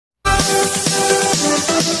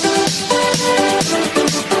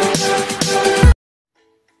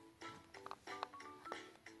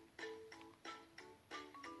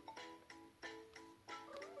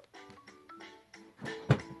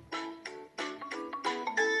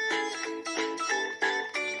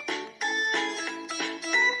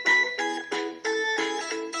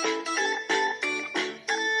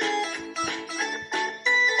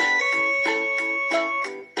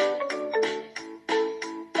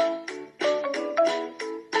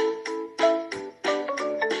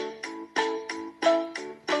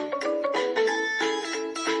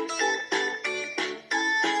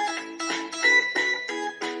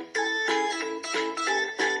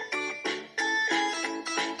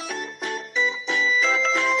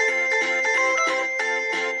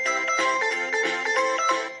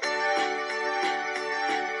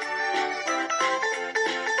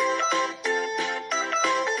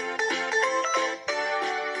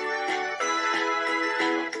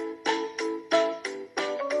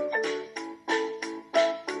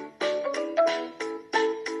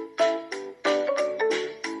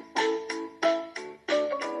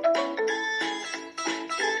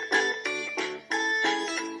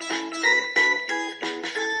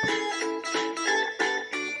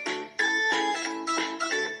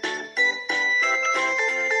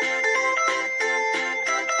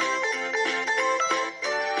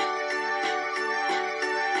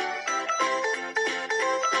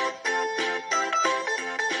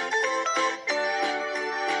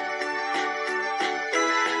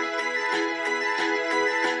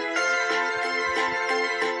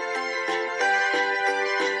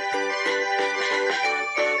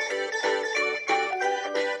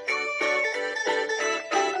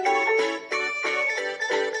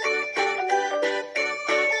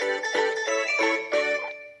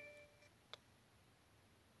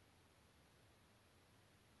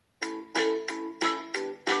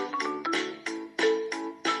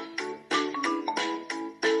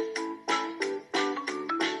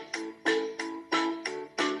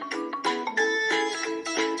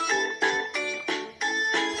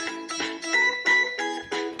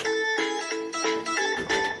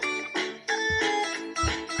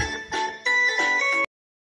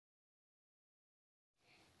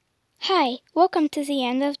Hi, welcome to the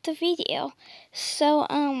end of the video. So,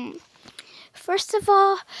 first of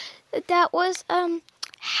all, that was,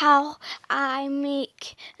 how I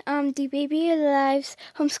make, the Baby Alive's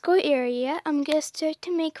homeschool area. I'm gonna start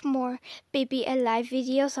to make more Baby Alive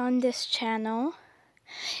videos on this channel.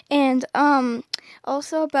 And,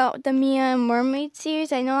 also about the Mia and Mermaid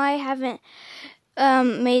series. I know I haven't,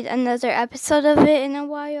 made another episode of it in a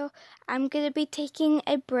while. I'm gonna be taking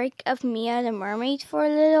a break of Mia the Mermaid for a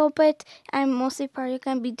little bit. I'm mostly probably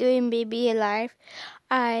gonna be doing Baby Alive.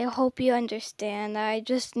 I hope you understand. I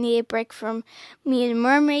just need a break from Mia the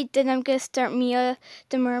Mermaid. Then I'm gonna start Mia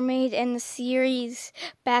the Mermaid and the series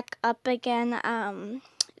back up again.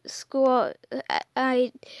 School.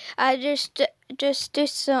 I just there's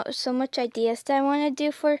so much ideas that I want to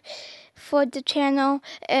do for the channel,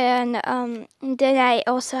 and then I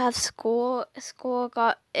also have school.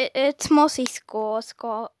 It's mostly school.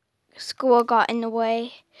 School got in the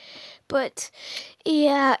way, but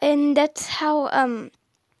yeah, and that's how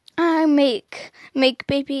I make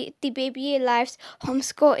the Baby Alive's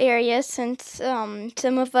homeschool area, since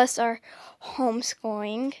some of us are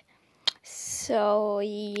homeschooling. So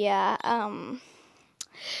yeah, I'm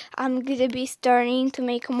gonna be starting to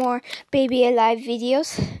make more Baby Alive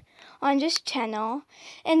videos on this channel,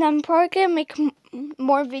 and I'm probably gonna make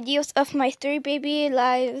more videos of my 3 Baby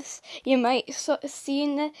Alives. You might see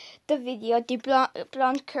in the video. The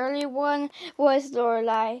blonde curly one was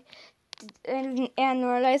Lorelai, and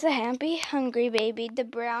Lorelai's a hungry baby. The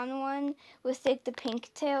brown one was like the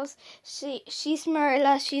pink tails. She's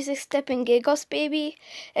Marilla. She's a Step and Giggles baby.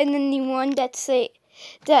 And then the one that's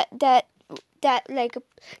that like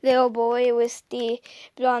little boy with the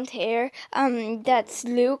blonde hair, that's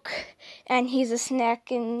Luke, and he's a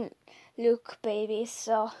Snack and Luke baby.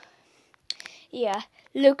 So yeah,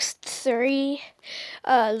 Luke's 3,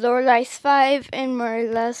 Lorelai's 5, and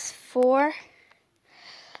Marilla's 4.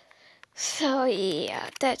 So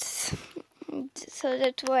yeah, that's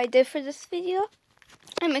what I did for this video.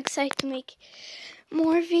 I'm excited to make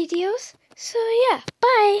more videos. So yeah,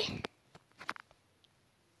 bye.